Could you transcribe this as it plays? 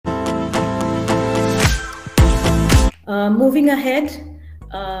Moving ahead,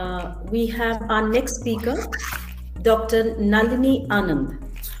 we have our next speaker, Dr. Nalini Anand.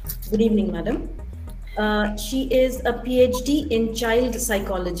 Good evening, madam. She is a PhD in child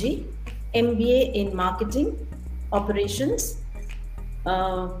psychology, MBA in marketing, operations,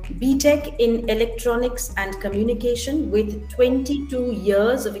 BTech in electronics and communication with 22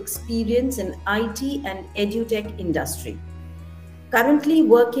 years of experience in IT and edutech industry. Currently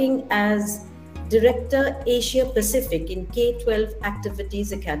working as Director Asia Pacific in K-12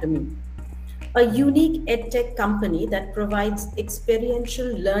 Activities Academy, a unique edtech company that provides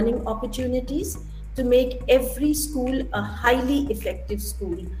experiential learning opportunities to make every school a highly effective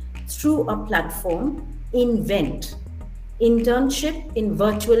school through a platform, Invent, Internship in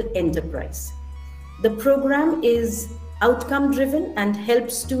Virtual Enterprise. The program is outcome driven and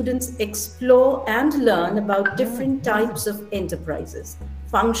helps students explore and learn about different types of enterprises,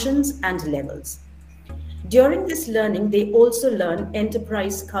 functions, and levels. During this learning, they also learn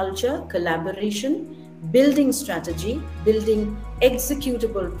enterprise culture, collaboration, building strategy, building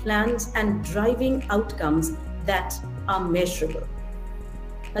executable plans, and driving outcomes that are measurable.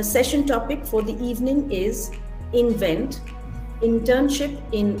 A session topic for the evening is Invent, Internship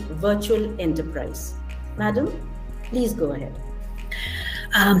in Virtual Enterprise. Madam, please go ahead.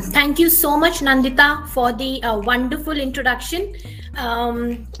 Thank you so much, Nandita, for the wonderful introduction.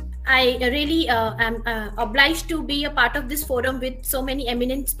 I really am obliged to be a part of this forum with so many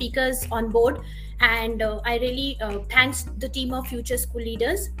eminent speakers on board, and I really thanks the team of Future School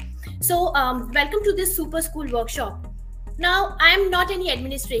Leaders. So welcome to this Super School Workshop. Now, I am not any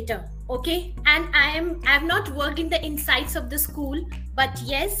administrator, okay, and I have not worked in the insides of the school, but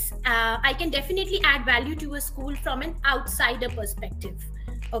yes, I can definitely add value to a school from an outsider perspective.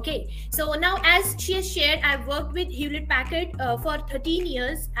 Okay, so now as she has shared, I've worked with Hewlett Packard for 13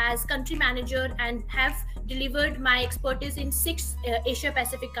 years as country manager and have delivered my expertise in 6 Asia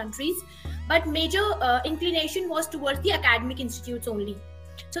Pacific countries, but major inclination was towards the academic institutes only.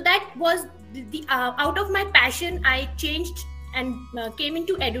 So that was the out of my passion, I changed and came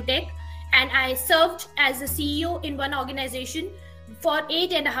into edutech, and I served as a CEO in one organization for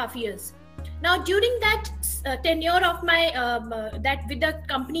 8.5 years. Now, during that tenure of my that with the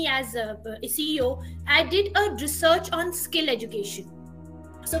company as a CEO, I did a research on skill education.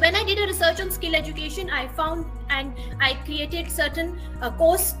 So when I did a research on skill education, I found and I created certain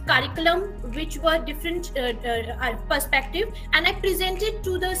course curriculum which were different perspective, and I presented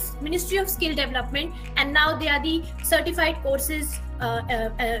to the Ministry of Skill Development, and now they are the certified courses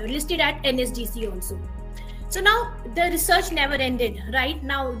listed at NSDC also. So now the research never ended, right?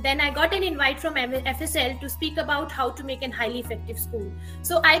 Now, then I got an invite from FSL to speak about how to make a highly effective school.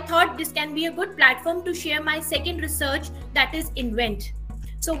 So I thought this can be a good platform to share my second research, that is Invent.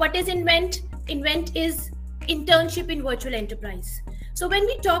 So what is Invent? Invent is internship in virtual enterprise. So when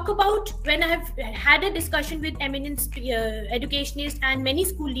we talk about, when I have had a discussion with eminent educationists and many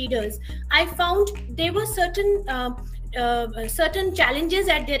school leaders, I found there were certain challenges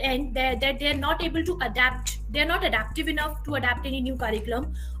at their end that they're not able to adapt. They're not adaptive enough to adapt any new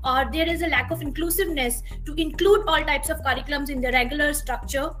curriculum, or there is a lack of inclusiveness to include all types of curriculums in the regular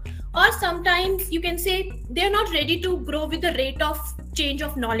structure, or sometimes you can say they're not ready to grow with the rate of change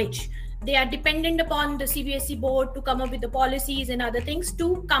of knowledge. They are dependent upon the CBSE board to come up with the policies and other things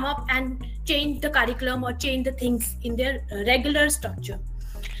to come up and change the curriculum or change the things in their regular structure.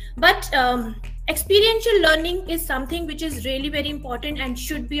 But experiential learning is something which is really very important and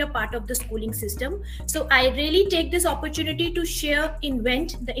should be a part of the schooling system. So I really take this opportunity to share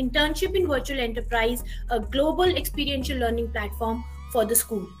Invent, the internship in virtual enterprise, a global experiential learning platform for the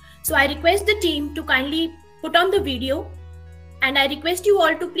school. So I request the team to kindly put on the video, and I request you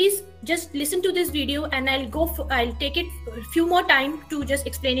all to please just listen to this video, and I'll take it a few more time to just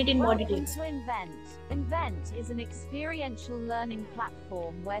explain it in more details. Welcome to Invent. Invent is an experiential learning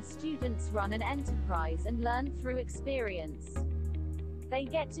platform where students run an enterprise and learn through experience. They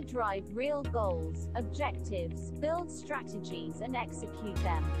get to drive real goals, objectives, build strategies, and execute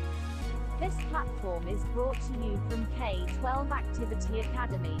them. This platform is brought to you from K-12 Activity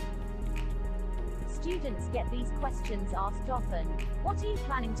Academy. Students get these questions asked often. What are you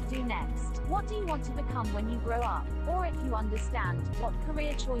planning to do next? What do you want to become when you grow up? Or if you understand, what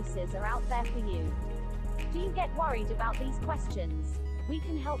career choices are out there for you? Do you get worried about these questions? We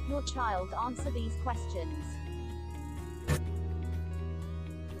can help your child answer these questions.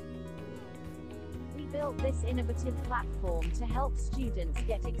 We built this innovative platform to help students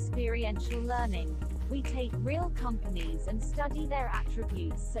get experiential learning. We take real companies and study their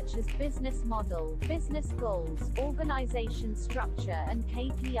attributes such as business model, business goals, organization structure, and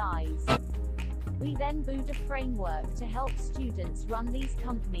KPIs. We then build a framework to help students run these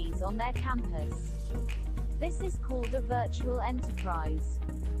companies on their campus. This is called a virtual enterprise.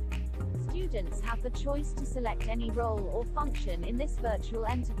 Students have the choice to select any role or function in this virtual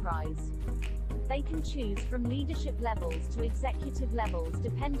enterprise. They can choose from leadership levels to executive levels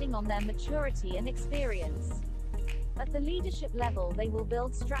depending on their maturity and experience. At the leadership level, they will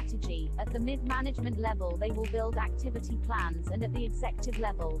build strategy, at the mid-management level, they will build activity plans, and at the executive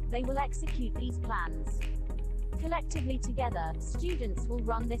level, they will execute these plans. Collectively together, students will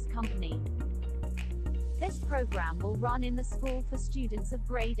run this company. This program will run in the school for students of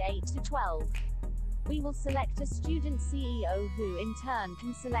grade 8 to 12. We will select a student CEO who in turn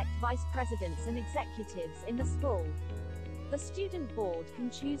can select vice presidents and executives in the school. The student board can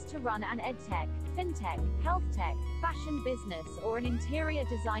choose to run an edtech, fintech, health tech, fashion business or an interior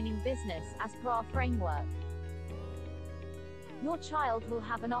designing business as per our framework. Your child will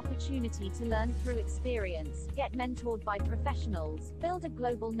have an opportunity to learn through experience, get mentored by professionals, build a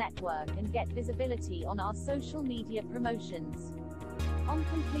global network and get visibility on our social media promotions. On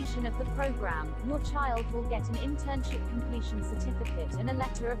completion of the program, your child will get an internship completion certificate and a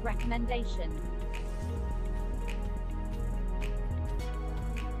letter of recommendation.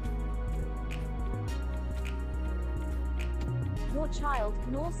 Your child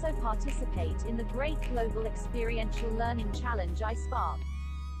can also participate in the Great Global Experiential Learning Challenge iSpark.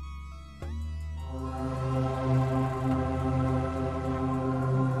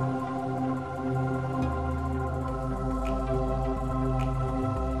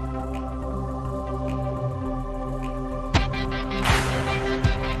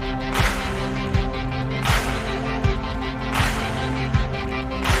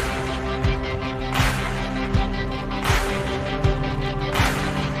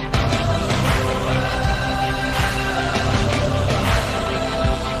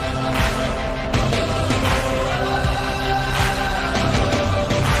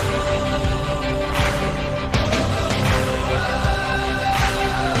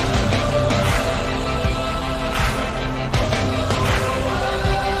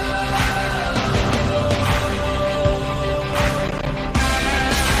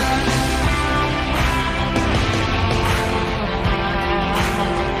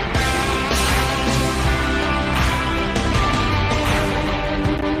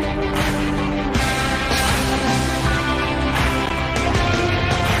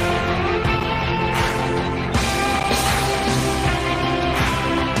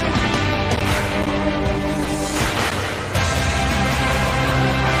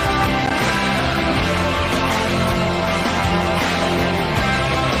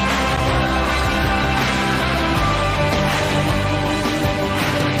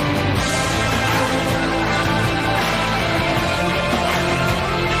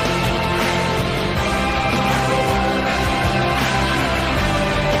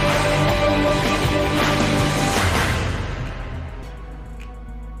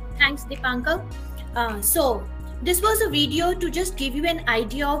 So this was a video to just give you an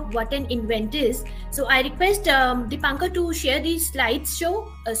idea of what an invent is. So I request Dipankar to share these slideshow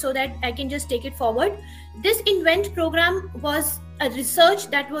so that I can just take it forward. This invent program was a research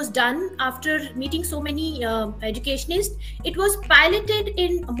that was done after meeting so many educationists. It was piloted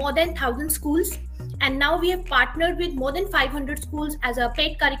in more than 1,000 schools, and now we have partnered with more than 500 schools as a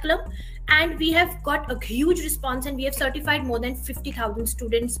paid curriculum, and we have got a huge response, and we have certified more than 50,000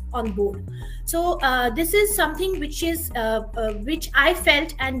 students on board. So this is something which is which I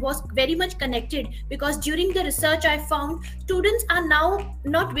felt and was very much connected, because during the research I found students are now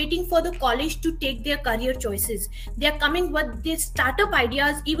not waiting for the college to take their career choices. They are coming with these startup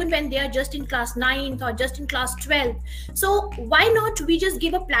ideas even when they are just in class 9th or just in class 12. So why not we just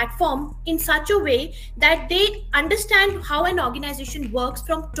give a platform in such a way that they understand how an organization works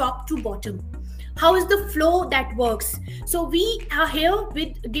from top to bottom. How is the flow that works? So we are here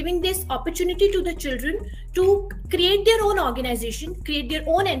with giving this opportunity to the children to create their own organization, create their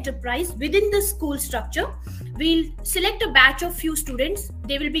own enterprise within the school structure. We'll select a batch of few students.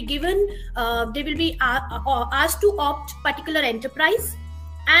 They will be given, they will be asked to opt particular enterprise,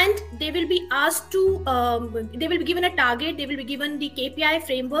 and they will be asked to, they will be given a target, they will be given the KPI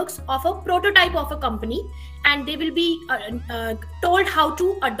frameworks of a prototype of a company, and they will be told how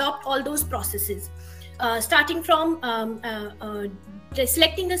to adopt all those processes. Starting from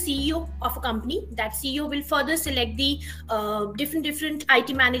selecting the CEO of a company. That CEO will further select the different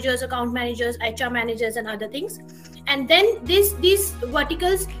IT managers, account managers, HR managers, and other things. And then these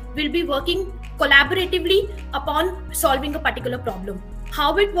verticals will be working collaboratively upon solving a particular problem.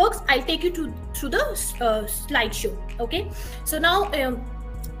 How it works, I'll take you through the slideshow. Okay, so now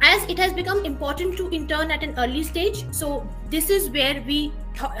as it has become important to intern at an early stage, so this is where we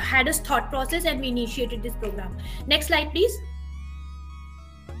had a thought process and we initiated this program. Next slide, please.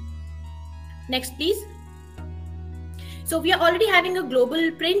 Next, please. So we are already having a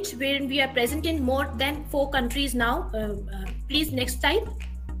global print wherein we are present in more than 4 countries now. Please, next slide.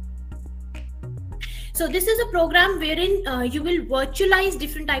 So this is a program wherein you will virtualize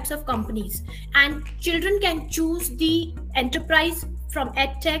different types of companies, and children can choose the enterprise from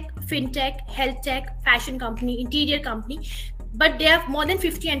EdTech, FinTech, Health Tech, fashion company, interior company. But they have more than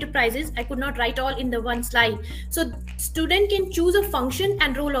 50 enterprises. I could not write all in the one slide. So student can choose a function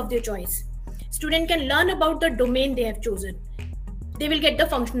and role of their choice. Student can learn about the domain they have chosen. They will get the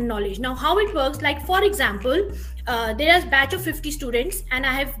functional knowledge. Now, how it works, like for example, there is a batch of 50 students and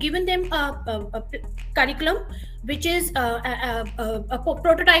I have given them a curriculum, which is a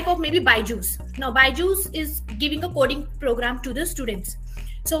prototype of maybe Byju's. Now, Byju's is giving a coding program to the students.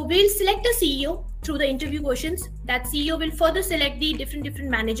 So we'll select a CEO through the interview questions. That CEO will further select the different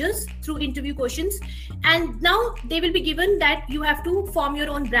managers through interview questions. And now they will be given that you have to form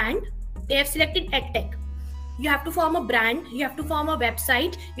your own brand. They have selected EdTech. You have to form a brand, you have to form a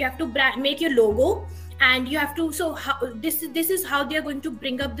website, you have to make your logo, and you have to, so this is how they are going to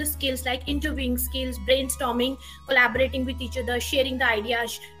bring up the skills like interviewing skills, brainstorming, collaborating with each other, sharing the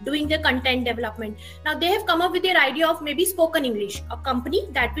ideas, doing the content development. Now they have come up with their idea of maybe spoken English, a company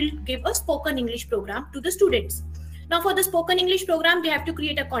that will give a spoken English program to the students. Now for the spoken English program, they have to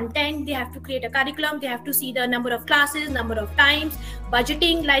create a content, they have to create a curriculum, they have to see the number of classes, number of times,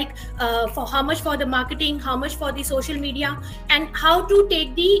 budgeting, like for how much for the marketing, how much for the social media, and how to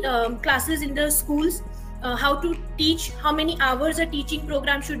take the classes in the schools, how to teach, how many hours a teaching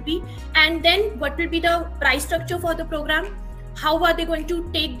program should be, and then what will be the price structure for the program. How are they going to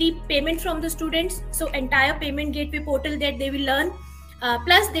take the payment from the students? So entire payment gateway portal that they will learn.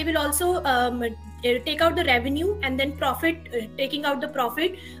 Plus they will also take out the revenue and then profit, taking out the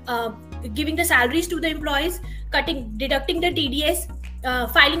profit, giving the salaries to the employees, deducting the TDS,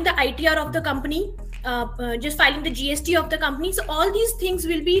 filing the ITR of the company, just filing the GST of the company. So all these things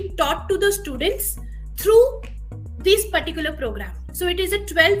will be taught to the students through this particular program. So it is a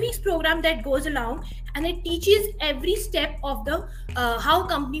 12 weeks program that goes along, and it teaches every step of the how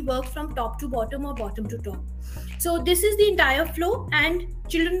company works from top to bottom or bottom to top. So this is the entire flow, and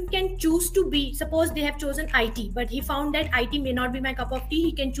children can choose to be, suppose they have chosen IT, but he found that IT may not be my cup of tea,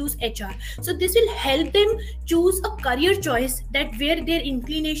 he can choose HR. So this will help them choose a career choice that where their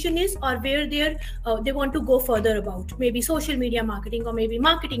inclination is, or where they want to go further about, maybe social media marketing, or maybe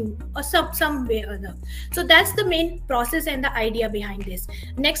marketing, or some way or other. So that's the main process and the idea behind this.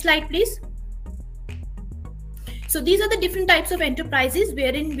 Next slide, please. So these are the different types of enterprises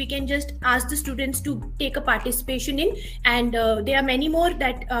wherein we can just ask the students to take a participation in, and there are many more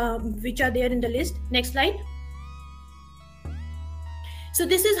that which are there in the list. Next slide. So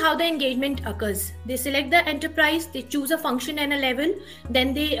this is how the engagement occurs. They select the enterprise, they choose a function and a level,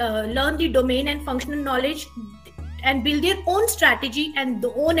 then they learn the domain and functional knowledge and build their own strategy and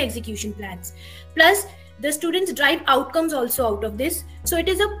their own execution plans. Plus the students drive outcomes also out of this. So it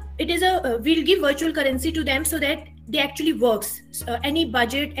is a we'll give virtual currency to them so that they actually works. Any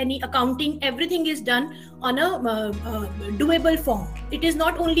budget, any accounting, everything is done on a doable form. It is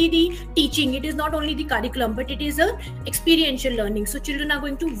not only the teaching, it is not only the curriculum, but it is a experiential learning. So children are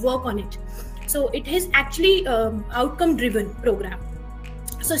going to work on it. So it is actually outcome driven program.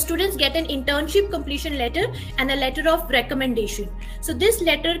 So students get an internship completion letter and a letter of recommendation. So this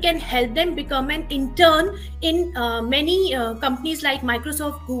letter can help them become an intern in many companies like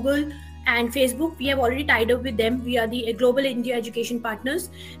Microsoft, Google, and Facebook. We have already tied up with them. We are the Global India Education Partners,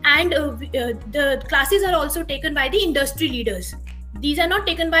 and the classes are also taken by the industry leaders. These are not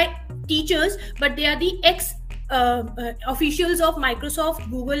taken by teachers, but they are the officials of Microsoft,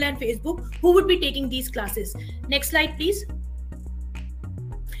 Google, and Facebook who would be taking these classes. Next slide, please.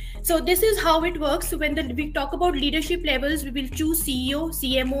 So this is how it works. So when we talk about leadership levels, we will choose CEO,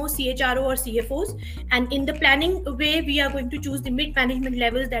 CMO, CHRO, or CFOs. And in the planning way, we are going to choose the mid-management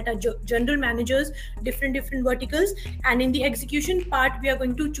levels that are general managers, different verticals. And in the execution part, we are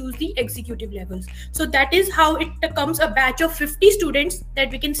going to choose the executive levels. So that is how it becomes a batch of 50 students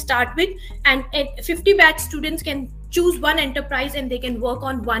that we can start with. And 50 batch students can choose one enterprise and they can work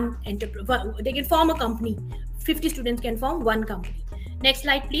on one enterprise. They can form a company. 50 students can form one company. Next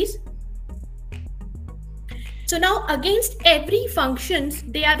slide, please. So now against every functions,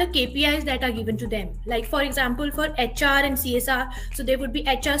 they are the KPIs that are given to them. Like for example, for HR and CSR, so there would be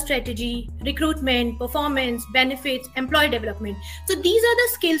HR strategy, recruitment, performance, benefits, employee development. So these are the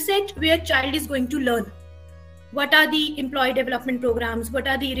skill set where child is going to learn. what are the employee development programs, what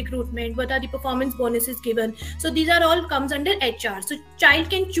are the recruitment, what are the performance bonuses given. So these are all comes under HR. So child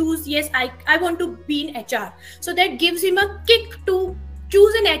can choose, yes, I want to be in HR. So that gives him a kick to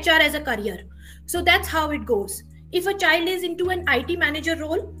choose an HR as a career. So that's how it goes. If a child is into an IT manager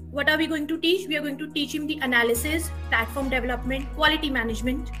role, what are we going to teach? We are going to teach him the analysis, platform development, quality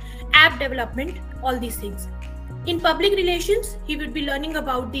management, app development, all these things. In public relations, he would be learning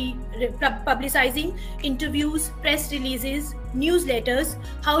about the publicizing, interviews, press releases, newsletters,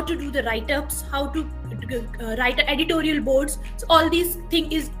 how to do the write-ups, how to write editorial boards. So all these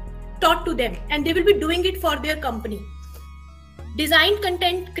things is taught to them, and they will be doing it for their company. Design,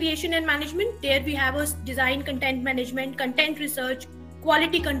 content creation and management. There we have a design, content management, content research,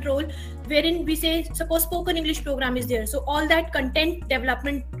 quality control, wherein we say, suppose spoken English program is there. So all that content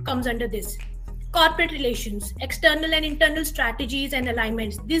development comes under this. Corporate relations, external and internal strategies and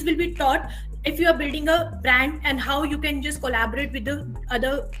alignments. These will be taught if you are building a brand and how you can just collaborate with the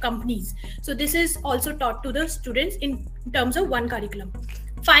other companies. So this is also taught to the students in terms of one curriculum.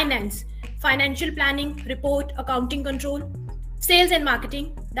 Finance, financial planning, report, accounting control. Sales and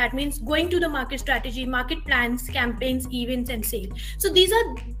marketing, that means going to the market strategy, market plans, campaigns, events, and sale. So these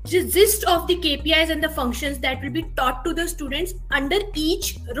are just gist of the KPIs and the functions that will be taught to the students under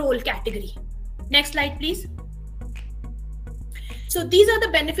each role category. Next slide, please. So these are the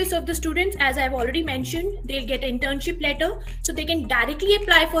benefits of the students. As I've already mentioned, they'll get an internship letter. So they can directly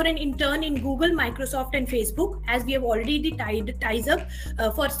apply for an intern in Google, Microsoft, and Facebook, as we have already ties up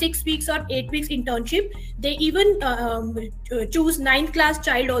for 6 weeks or 8 weeks internship. They even choose 9th class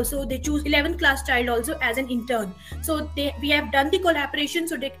child also. They choose 11th class child also as an intern. So we have done the collaboration,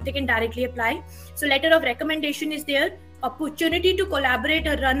 so they can directly apply. So letter of recommendation is there. Opportunity to collaborate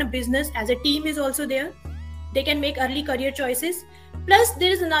or run a business as a team is also there. They can make early career choices. Plus, there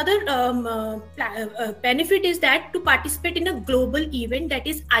is another benefit is that to participate in a global event, that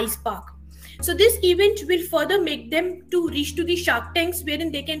is iSpark. So this event will further make them to reach to the Shark Tanks,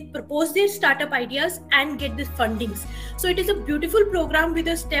 wherein they can propose their startup ideas and get the fundings. So it is a beautiful program with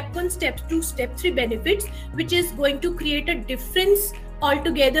a step 1, step 2, step 3 benefits, which is going to create a difference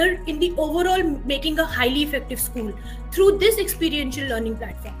altogether in the overall making a highly effective school through this experiential learning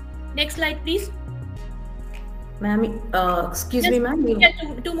platform. Next slide, please. Ma'am, excuse me, ma'am. Yeah,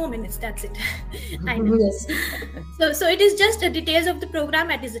 2 more minutes. That's it. I know. Yes. So it is just the details of the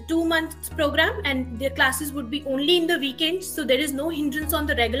program. It is a 2-month program, and their classes would be only in the weekends. So there is no hindrance on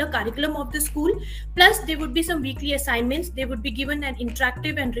the regular curriculum of the school. Plus, there would be some weekly assignments. They would be given an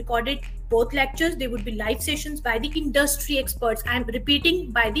interactive and recorded both lectures. There would be live sessions by the industry experts. I am repeating,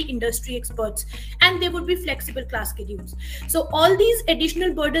 by the industry experts, and there would be flexible class schedules. So all these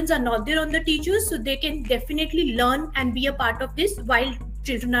additional burdens are not there on the teachers, so they can definitely learn and be a part of this while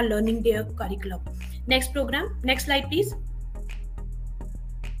children are learning their curriculum. Next program, next slide, please.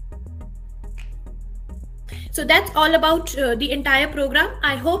 So that's all about the entire program.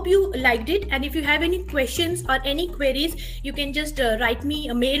 I hope you liked it, and if you have any questions or any queries, you can just write me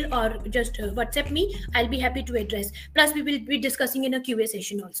a mail or just WhatsApp me. I'll be happy to address. Plus, we will be discussing in a QA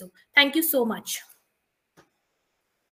session also. Thank you so much.